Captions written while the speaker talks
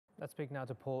Let's speak now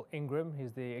to Paul Ingram.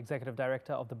 He's the Executive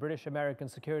Director of the British American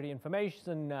Security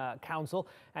Information Council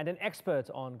and an expert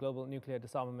on global nuclear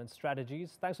disarmament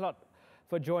strategies. Thanks a lot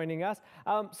for joining us.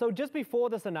 So just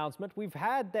before this announcement, we've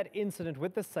had that incident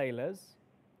with the sailors.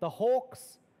 The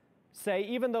Hawks say,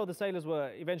 even though the sailors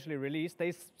were eventually released,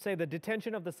 they say the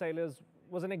detention of the sailors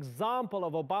was an example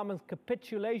of Obama's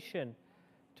capitulation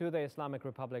to the Islamic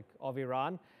Republic of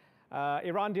Iran.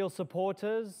 Iran deal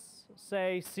supporters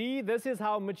say, see, this is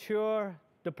how mature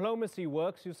diplomacy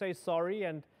works. You say sorry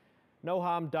and no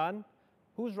harm done.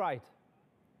 Who's right?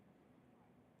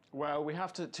 Well, we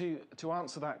have to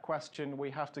answer that question, we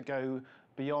have to go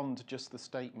beyond just the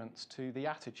statements to the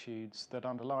attitudes that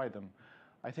underlie them.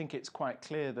 I think it's quite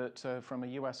clear that from a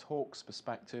US Hawks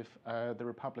perspective, the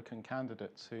Republican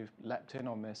candidates who've leapt in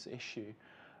on this issue,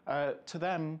 to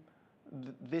them,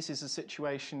 this is a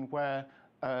situation where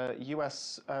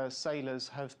US sailors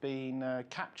have been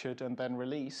captured and then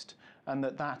released, and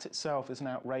that itself is an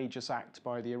outrageous act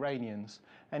by the Iranians.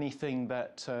 Anything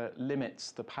that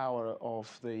limits the power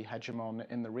of the hegemon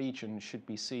in the region should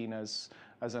be seen as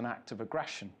an act of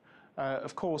aggression.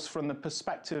 Of course, from the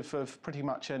perspective of pretty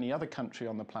much any other country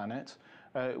on the planet,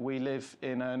 we live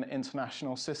in an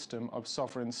international system of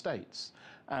sovereign states,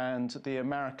 and the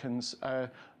Americans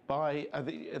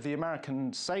the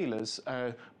American sailors,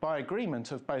 by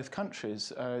agreement of both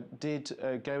countries, did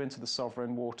go into the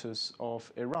sovereign waters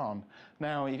of Iran.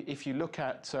 Now, if you look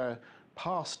at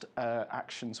past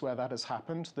actions where that has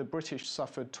happened, the British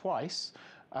suffered twice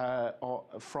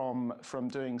from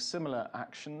doing similar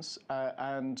actions,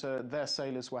 and their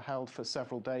sailors were held for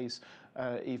several days,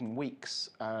 even weeks,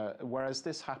 whereas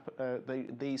these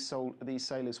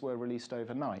sailors were released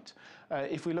overnight.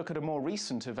 If we look at a more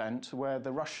recent event where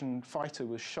the Russian fighter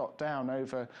was shot down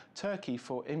over Turkey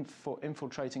for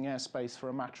infiltrating airspace for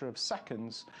a matter of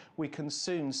seconds, we can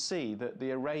soon see that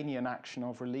the Iranian action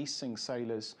of releasing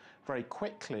sailors very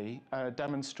quickly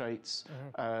demonstrates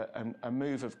a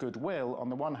move of goodwill on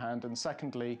the one hand, and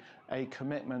secondly, a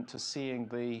commitment to seeing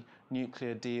the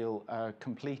nuclear deal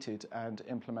completed and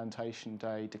implementation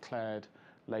day declared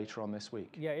later on this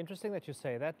week. Yeah, interesting that you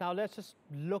say that. Now let's just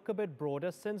look a bit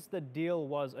broader. Since the deal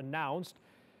was announced,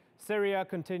 Syria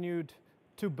continued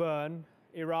to burn.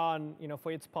 Iran,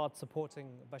 for its part, supporting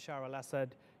Bashar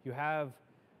al-Assad. You have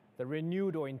the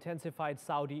renewed or intensified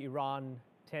Saudi-Iran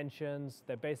tensions.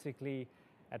 They're basically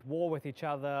at war with each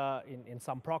other in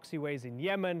some proxy ways in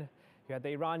Yemen. You had the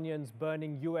Iranians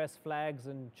burning US flags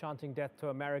and chanting death to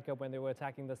America when they were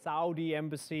attacking the Saudi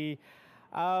embassy.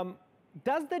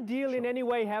 Does the deal in any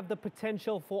way have the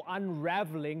potential for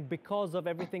unraveling because of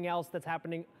everything else that's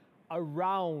happening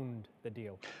around the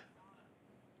deal?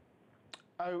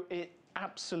 Oh, it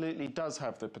absolutely does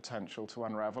have the potential to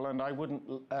unravel, and I wouldn't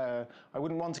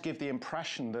want to give the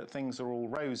impression that things are all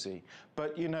rosy.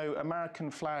 But American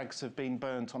flags have been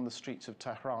burnt on the streets of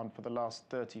Tehran for the last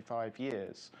 35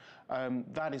 years.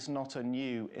 That is not a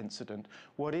new incident.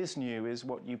 What is new is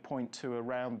what you point to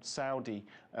around Saudi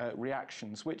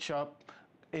reactions, which are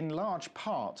in large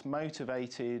part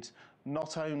motivated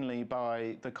not only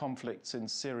by the conflicts in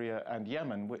Syria and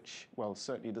Yemen, which, well,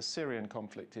 certainly the Syrian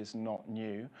conflict is not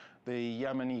new. The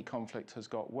Yemeni conflict has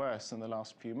got worse in the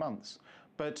last few months,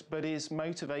 but is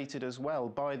motivated as well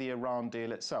by the Iran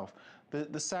deal itself. The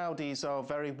Saudis are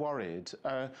very worried,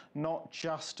 not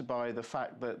just by the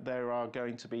fact that there are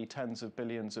going to be tens of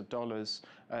billions of dollars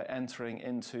entering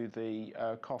into the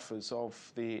coffers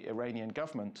of the Iranian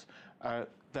government,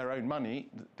 their own money,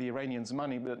 the Iranians'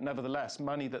 money, but nevertheless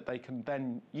money that they can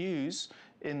then use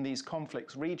in these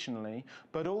conflicts regionally,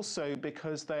 but also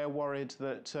because they are worried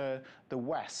that the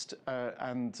West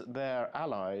and their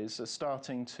allies are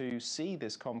starting to see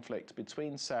this conflict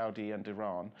between Saudi and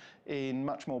Iran in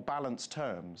much more balanced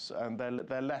terms, and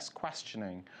they're less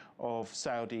questioning of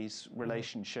Saudi's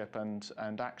relationship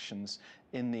and actions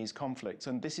in these conflicts.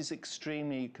 And this is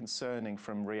extremely concerning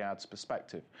from Riyadh's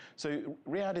perspective. So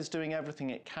Riyadh is doing everything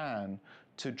it can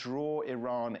to draw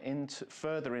Iran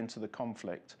further into the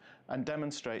conflict and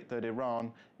demonstrate that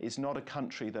Iran is not a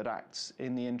country that acts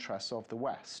in the interests of the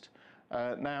West.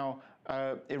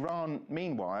 Iran,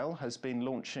 meanwhile, has been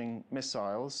launching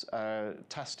missiles,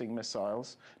 testing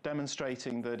missiles,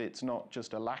 demonstrating that it's not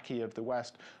just a lackey of the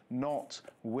West, not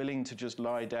willing to just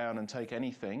lie down and take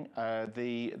anything.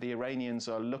 The Iranians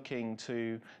are looking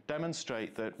to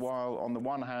demonstrate that while on the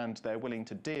one hand they're willing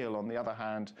to deal, on the other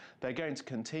hand they're going to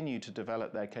continue to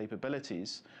develop their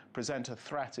capabilities, present a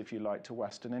threat, if you like, to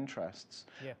Western interests.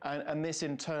 Yeah. And this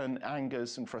in turn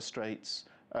angers and frustrates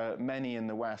many in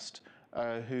the West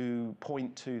who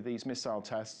point to these missile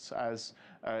tests as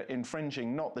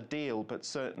infringing not the deal, but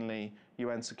certainly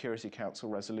UN Security Council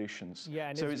resolutions.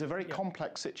 Yeah, so it's a very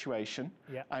complex situation,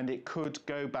 and it could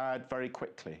go bad very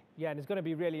quickly. Yeah, and it's going to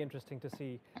be really interesting to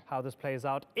see how this plays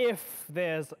out if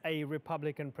there's a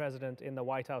Republican president in the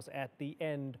White House at the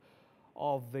end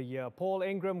of the year. Paul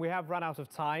Ingram, we have run out of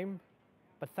time,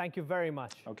 but thank you very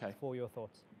much for your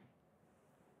thoughts.